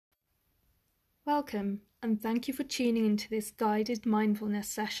Welcome, and thank you for tuning into this guided mindfulness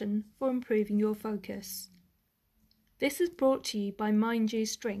session for improving your focus. This is brought to you by Mind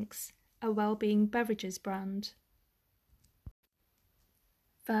Juice Drinks, a well-being beverages brand.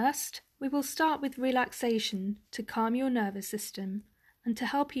 First, we will start with relaxation to calm your nervous system and to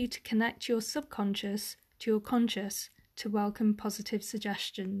help you to connect your subconscious to your conscious to welcome positive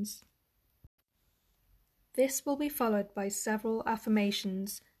suggestions. This will be followed by several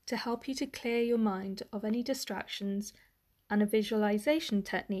affirmations to help you to clear your mind of any distractions and a visualization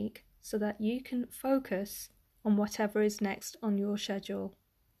technique so that you can focus on whatever is next on your schedule.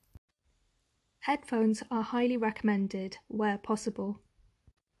 Headphones are highly recommended where possible.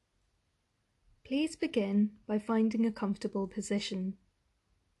 Please begin by finding a comfortable position.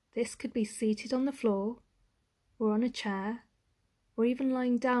 This could be seated on the floor, or on a chair, or even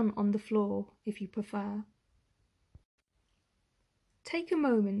lying down on the floor if you prefer. Take a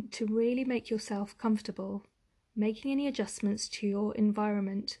moment to really make yourself comfortable, making any adjustments to your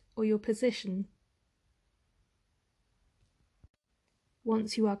environment or your position.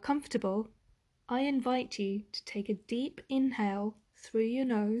 Once you are comfortable, I invite you to take a deep inhale through your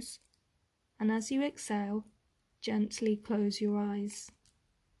nose, and as you exhale, gently close your eyes.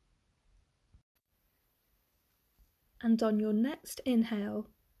 And on your next inhale,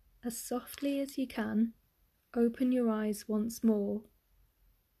 as softly as you can, open your eyes once more.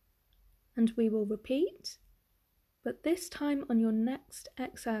 And we will repeat, but this time on your next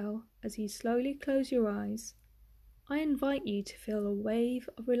exhale, as you slowly close your eyes, I invite you to feel a wave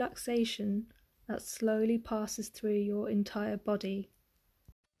of relaxation that slowly passes through your entire body.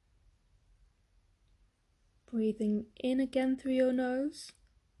 Breathing in again through your nose,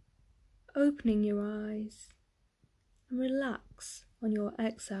 opening your eyes, and relax on your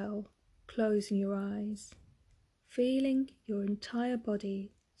exhale, closing your eyes, feeling your entire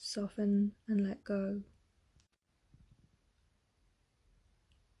body soften and let go.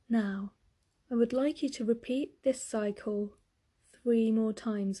 Now, I would like you to repeat this cycle 3 more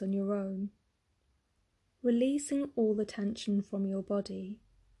times on your own, releasing all the tension from your body.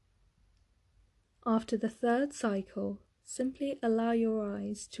 After the 3rd cycle, simply allow your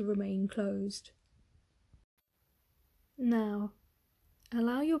eyes to remain closed. Now,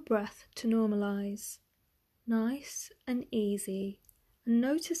 allow your breath to normalize, nice and easy, and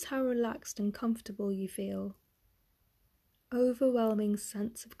notice how relaxed and comfortable you feel. Overwhelming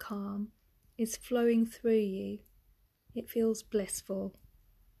sense of calm is flowing through you. It feels blissful.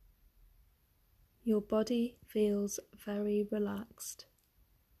 Your body feels very relaxed.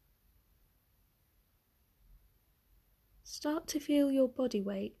 Start to feel your body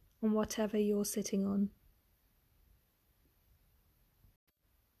weight on whatever you're sitting on.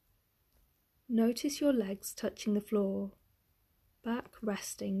 Notice your legs touching the floor, back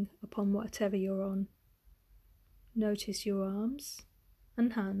resting upon whatever you're on. Notice your arms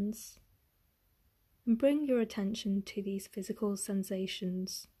and hands, and bring your attention to these physical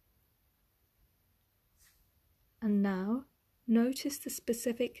sensations. And now, notice the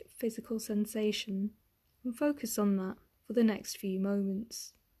specific physical sensation and focus on that for the next few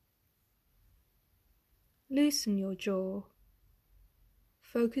moments. Loosen your jaw.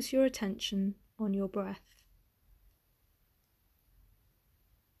 Focus your attention on your breath.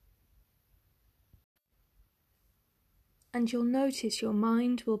 And you'll notice your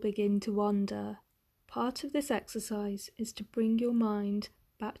mind will begin to wander. Part of this exercise is to bring your mind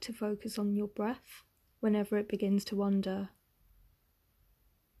back to focus on your breath whenever it begins to wander.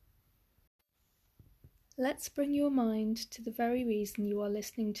 Let's bring your mind to the very reason you are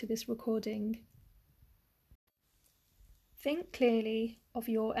listening to this recording. Think clearly of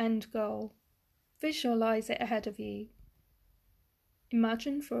your end goal. Visualize it ahead of you.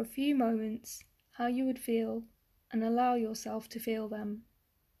 Imagine for a few moments how you would feel and allow yourself to feel them.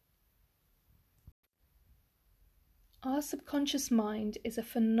 Our subconscious mind is a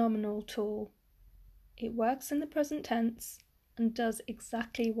phenomenal tool. It works in the present tense and does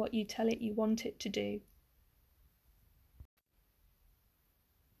exactly what you tell it you want it to do.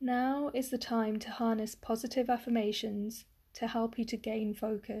 Now is the time to harness positive affirmations to help you to gain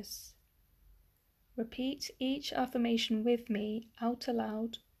focus. Repeat each affirmation with me out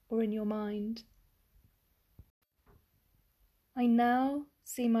aloud or in your mind. I now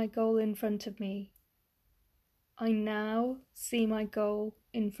see my goal in front of me. I now see my goal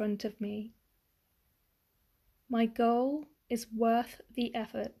in front of me. My goal is worth the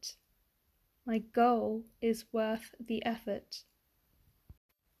effort. My goal is worth the effort.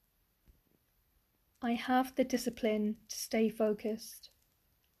 I have the discipline to stay focused.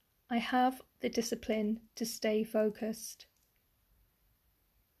 I have the discipline to stay focused.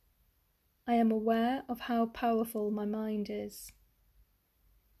 I am aware of how powerful my mind is.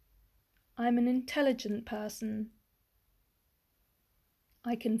 I'm an intelligent person.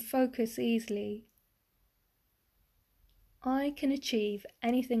 I can focus easily. I can achieve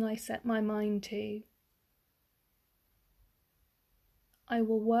anything I set my mind to. I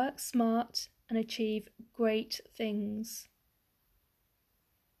will work smart and achieve great things.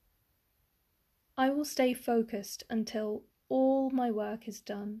 I will stay focused until all my work is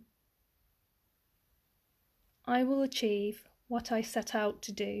done. I will achieve what I set out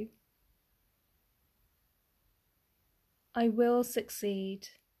to do. I will succeed.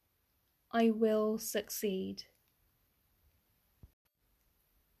 I will succeed.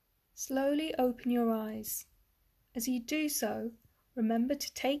 Slowly open your eyes. As you do so, remember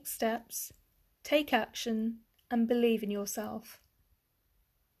to take steps, take action, and believe in yourself.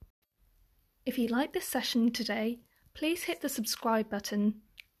 If you like this session today, please hit the subscribe button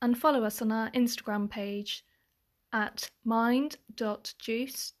and follow us on our Instagram page at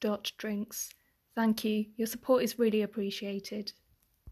mind.juice.drinks. Thank you. Your support is really appreciated.